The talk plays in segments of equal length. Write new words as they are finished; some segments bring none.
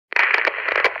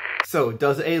So,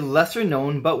 does a lesser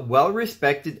known but well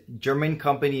respected German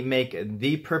company make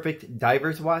the perfect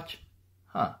diver's watch?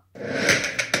 Huh.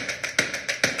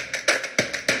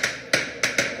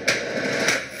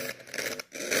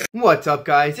 What's up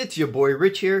guys, it's your boy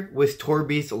Rich here with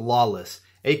Tourby Lawless,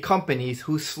 a company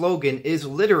whose slogan is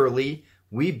literally,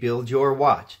 "We build your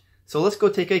watch." So let's go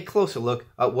take a closer look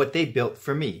at what they built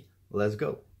for me. Let's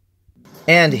go.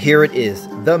 And here it is,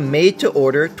 the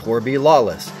made-to-order Tourby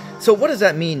Lawless. So what does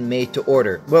that mean, made to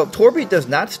order? Well, Tourby does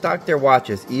not stock their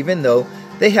watches, even though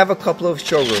they have a couple of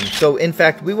showrooms. So in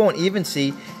fact, we won't even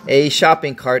see a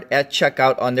shopping cart at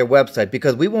checkout on their website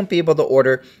because we won't be able to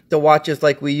order the watches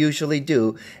like we usually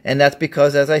do. And that's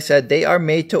because, as I said, they are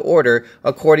made to order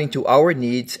according to our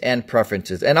needs and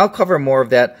preferences. And I'll cover more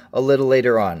of that a little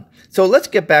later on. So let's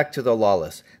get back to the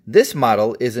Lawless. This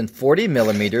model is in 40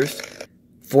 millimeters,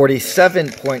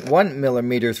 47.1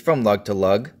 millimeters from lug to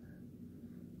lug,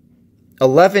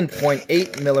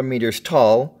 11.8 millimeters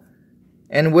tall,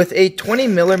 and with a 20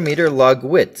 millimeter lug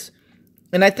width.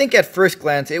 And I think at first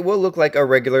glance it will look like a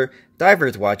regular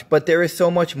diver's watch, but there is so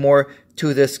much more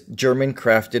to this German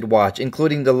crafted watch,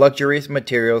 including the luxurious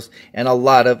materials and a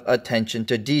lot of attention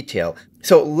to detail.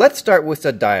 So let's start with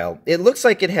the dial. It looks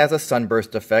like it has a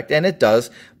sunburst effect, and it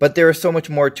does, but there is so much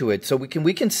more to it. So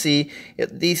we can see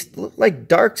these look like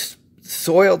dark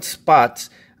soiled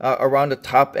spots around the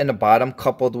top and the bottom,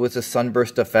 coupled with a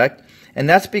sunburst effect. And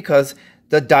that's because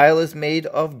the dial is made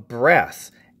of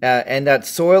brass. And that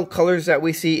soiled colors that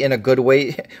we see, in a good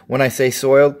way, when I say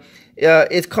soiled,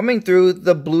 is coming through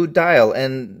the blue dial.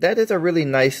 And that is a really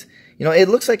nice, it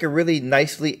looks like a really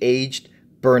nicely aged,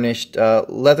 burnished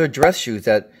leather dress shoes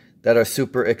that are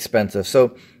super expensive.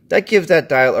 So that gives that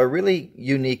dial a really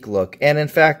unique look. And in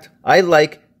fact, I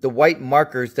like the white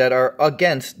markers that are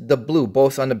against the blue,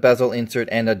 both on the bezel insert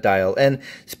and the dial. And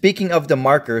speaking of the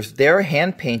markers, they are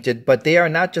hand painted, but they are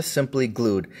not just simply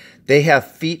glued. They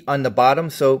have feet on the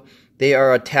bottom, so they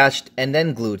are attached and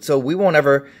then glued. So we won't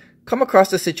ever come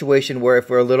across a situation where, if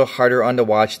we're a little harder on the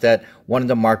watch, that one of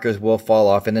the markers will fall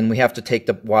off and then we have to take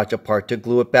the watch apart to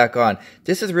glue it back on.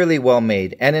 This is really well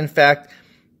made. And in fact,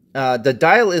 the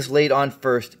dial is laid on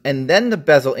first and then the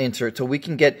bezel insert, so we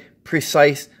can get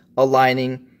precise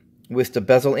aligning with the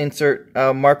bezel insert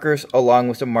markers along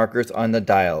with the markers on the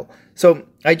dial. So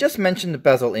I just mentioned the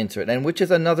bezel insert, and which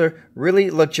is another really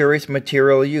luxurious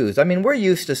material used. I mean, we're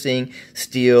used to seeing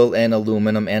steel and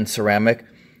aluminum and ceramic,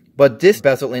 but this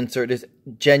bezel insert is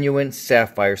genuine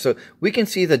sapphire. So we can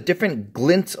see the different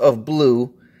glints of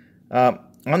blue on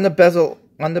the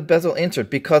bezel insert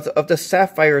because of the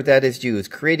sapphire that is used,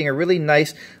 creating a really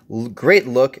nice, great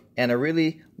look and a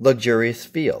really luxurious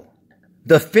feel.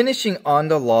 The finishing on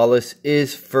the Lawless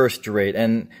is first rate,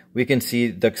 and we can see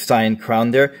the signed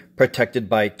crown there, protected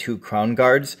by 2 crown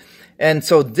guards. And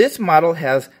so this model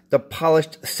has the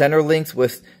polished center links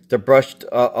with the brushed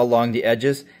along the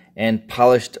edges and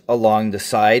polished along the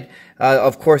side.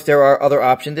 Of course, there are other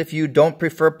options. If you don't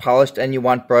prefer polished and you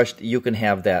want brushed, you can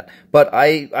have that. But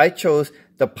I chose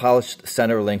the polished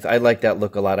center links. I like that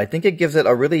look a lot. I think it gives it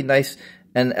a really nice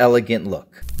and elegant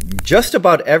look. Just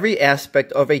about every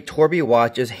aspect of a Tourby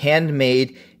watch is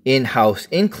handmade in-house,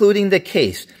 including the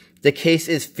case. The case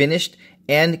is finished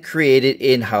and created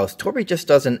in-house. Tourby just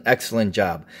does an excellent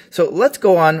job. So let's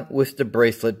go on with the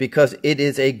bracelet because it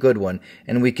is a good one.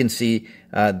 And we can see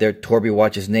their Tourby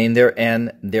watch's name there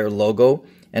and their logo.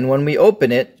 And when we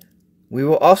open it, we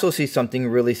will also see something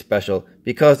really special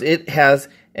because it has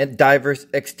a diver's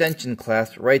extension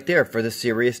clasp right there for the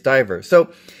serious diver.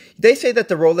 So they say that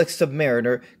the Rolex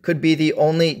Submariner could be the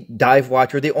only dive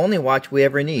watch or the only watch we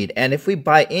ever need. And if we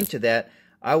buy into that,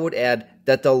 I would add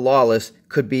that the Lawless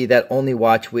could be that only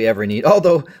watch we ever need.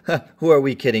 Although, who are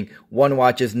we kidding? One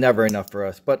watch is never enough for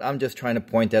us. But I'm just trying to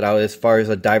point that out as far as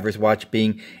a diver's watch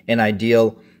being an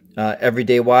ideal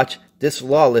everyday watch. This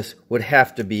Lawless would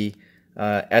have to be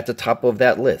at the top of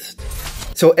that list.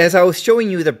 So as I was showing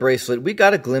you the bracelet, we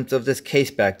got a glimpse of this case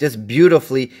back, this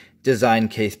beautifully designed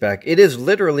case back. It is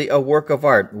literally a work of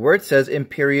art where it says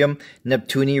Imperium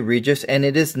Neptuni Regis, and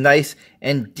it is nice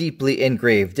and deeply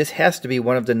engraved. This has to be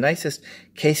one of the nicest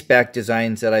case back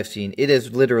designs that I've seen. It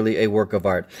is literally a work of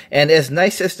art. And as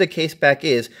nice as the case back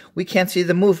is, we can't see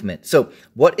the movement. So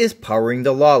what is powering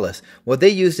the Lawless? Well, they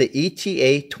use the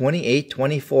ETA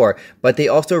 2824, but they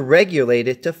also regulate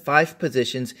it to 5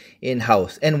 positions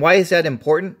in-house. And why is that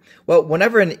important? Well,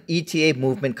 whenever an ETA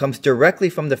movement comes directly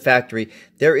from the factory,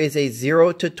 there is a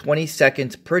 0 to 20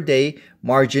 seconds per day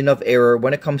margin of error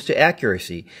when it comes to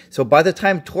accuracy. So by the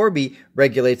time Tourby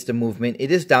regulates the movement,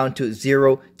 it is down to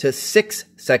 0 to 6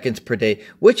 seconds per day,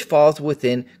 which falls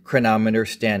within chronometer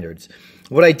standards.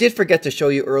 What I did forget to show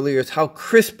you earlier is how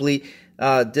crisply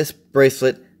this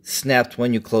bracelet snaps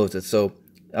when you close it. So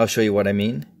I'll show you what I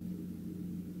mean.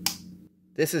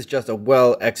 This is just a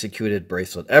well executed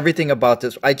bracelet. Everything about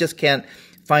this, I just can't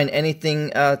find anything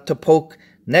to poke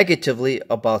negatively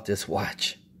about this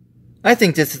watch. I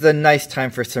think this is a nice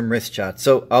time for some wrist shots.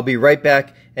 So I'll be right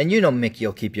back, and you know Mickey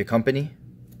will keep you company.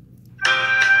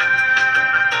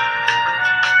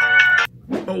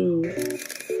 Oh.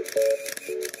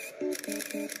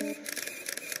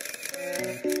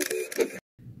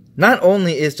 Not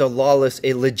only is the Lawless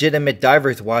a legitimate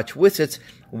diver's watch with its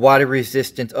water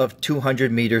resistance of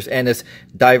 200 meters and its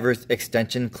diver's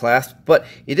extension clasp, but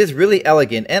it is really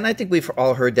elegant, and I think we've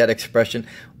all heard that expression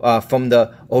from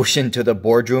the ocean to the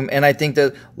boardroom, and I think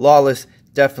the Lawless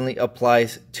definitely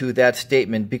applies to that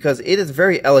statement because it is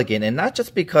very elegant, and not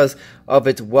just because of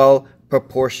its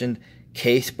well-proportioned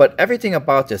case, but everything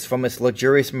about this, from its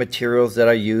luxurious materials that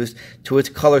are used to its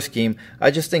color scheme,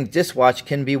 I just think this watch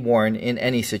can be worn in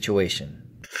any situation.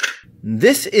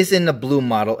 This is in the blue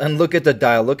model, and look at the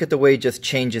dial, look at the way it just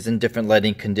changes in different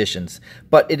lighting conditions.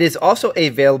 But it is also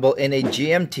available in a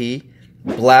GMT,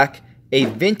 black, a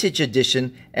vintage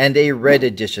edition, and a red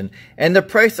edition. And the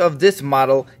price of this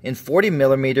model in 40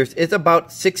 millimeters is about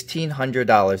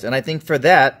 $1,600. And I think for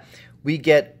that, we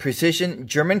get precision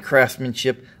German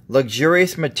craftsmanship,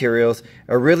 luxurious materials,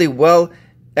 a really well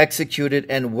executed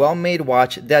and well made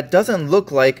watch that doesn't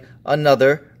look like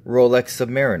another Rolex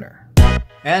Submariner.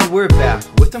 And we're back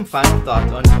with some final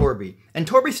thoughts on Tourby. And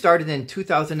Tourby started in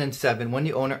 2007 when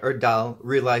the owner Erdal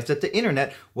realized that the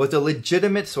internet was a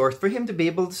legitimate source for him to be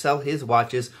able to sell his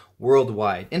watches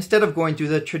worldwide, instead of going through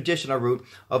the traditional route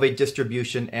of a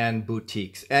distribution and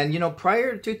boutiques. And you know,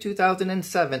 prior to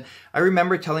 2007, I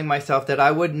remember telling myself that I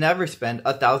would never spend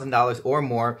 $1,000 or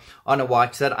more on a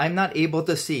watch that I'm not able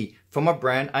to see from a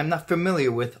brand I'm not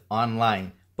familiar with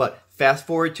online. But fast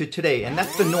forward to today, and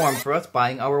that's the norm for us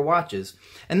buying our watches.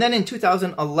 And then in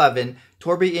 2011,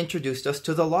 Tourby introduced us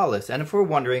to the Lawless. And if we're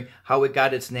wondering how it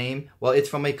got its name, well, it's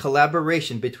from a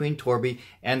collaboration between Tourby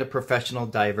and a professional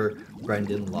diver,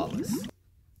 Brendan Lawless.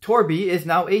 Tourby is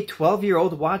now a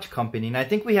 12-year-old watch company, and I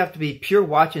think we have to be pure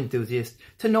watch enthusiasts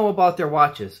to know about their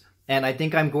watches. And I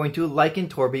think I'm going to liken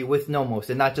Tourby with Nomos,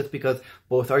 and not just because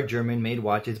both are German-made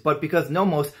watches, but because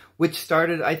Nomos, which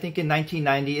started I think in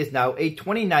 1990, is now a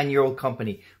 29-year-old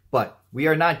company. But we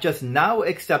are not just now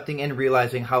accepting and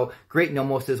realizing how great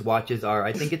Nomos' watches are.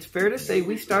 I think it's fair to say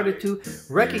we started to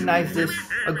recognize this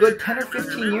a good 10 or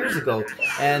 15 years ago.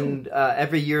 And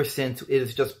every year since, it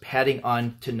is just padding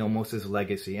on to Nomos'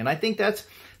 legacy. And I think that's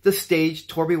the stage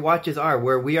Tourby watches are,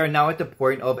 where we are now at the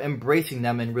point of embracing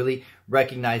them and really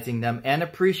recognizing them and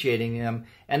appreciating them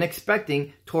and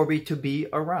expecting Tourby to be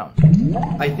around.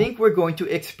 I think we're going to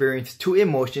experience two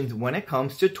emotions when it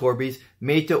comes to Tourby's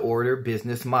made-to-order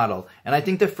business model. And I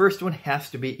think the first one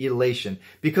has to be elation,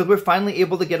 because we're finally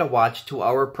able to get a watch to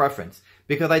our preference.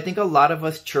 Because I think a lot of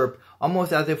us chirp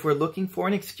almost as if we're looking for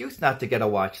an excuse not to get a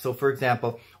watch. So for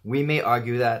example, we may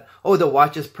argue that, oh, the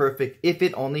watch is perfect if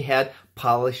it only had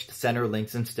polished center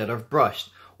links instead of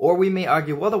brushed. Or we may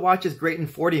argue, well, the watch is great in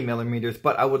 40 millimeters,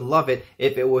 but I would love it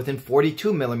if it was in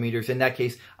 42 millimeters. In that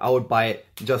case, I would buy it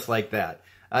just like that.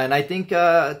 And I think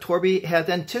Tourby has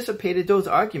anticipated those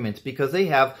arguments because they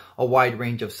have a wide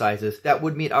range of sizes that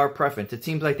would meet our preference. It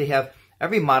seems like they have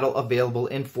every model available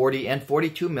in 40 and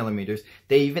 42 millimeters.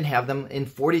 They even have them in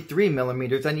 43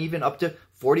 millimeters and even up to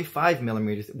 45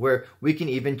 millimeters, where we can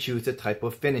even choose the type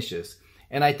of finishes.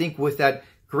 And I think with that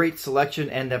great selection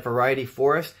and that variety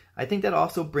for us, I think that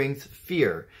also brings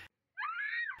fear.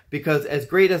 Because as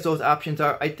great as those options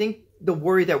are, I think the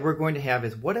worry that we're going to have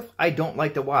is, what if I don't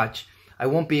like the watch? I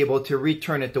won't be able to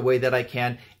return it the way that I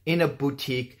can in a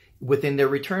boutique within their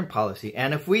return policy.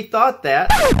 And if we thought that,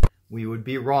 we would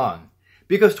be wrong.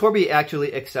 Because Tourby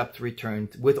actually accepts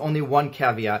returns with only one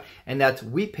caveat, and that's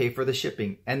we pay for the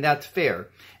shipping, and that's fair.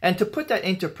 And to put that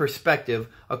into perspective,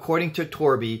 according to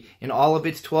Tourby, in all of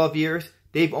its 12 years,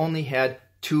 they've only had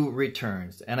 2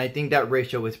 returns. And I think that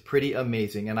ratio is pretty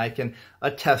amazing, and I can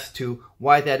attest to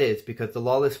why that is, because the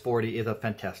Lawless 40 is a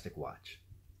fantastic watch.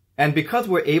 And because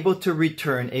we're able to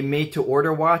return a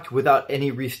made-to-order watch without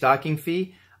any restocking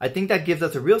fee, I think that gives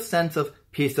us a real sense of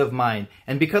peace of mind.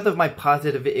 And because of my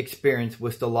positive experience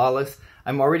with the Lawless,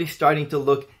 I'm already starting to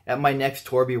look at my next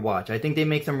Tourby watch. I think they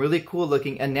make some really cool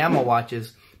looking enamel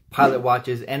watches, pilot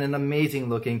watches, and an amazing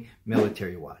looking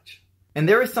military watch. And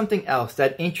there is something else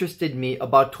that interested me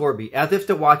about Tourby, as if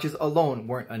the watches alone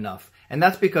weren't enough. And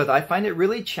that's because I find it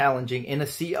really challenging in a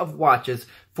sea of watches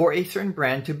for a certain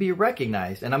brand to be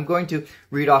recognized. And I'm going to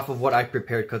read off of what I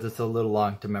prepared because it's a little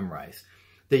long to memorize.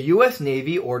 The U.S.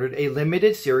 Navy ordered a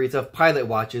limited series of pilot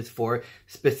watches for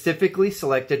specifically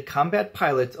selected combat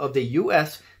pilots of the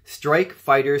U.S. Strike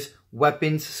Fighters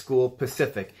Weapons School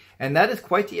Pacific. And that is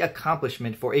quite the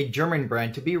accomplishment for a German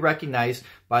brand to be recognized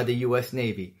by the U.S.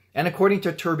 Navy. And according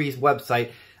to Tourby's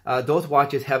website, those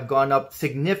watches have gone up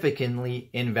significantly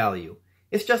in value.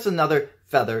 It's just another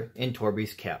feather in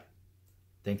Tourby's cap.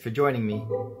 Thanks for joining me,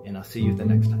 and I'll see you the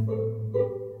next time.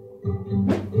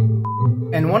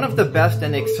 And one of the best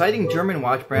and exciting German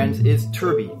watch brands is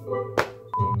Tourby.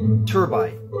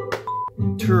 Tourby.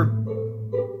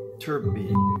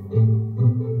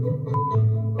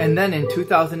 And then in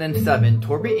 2007,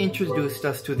 Tourby introduced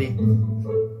us to the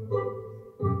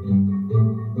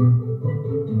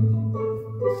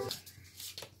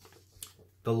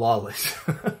Lawless.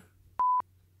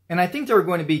 And I think there are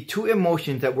going to be two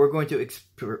emotions that we're going to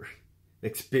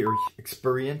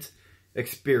experience.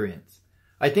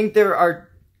 I think there are...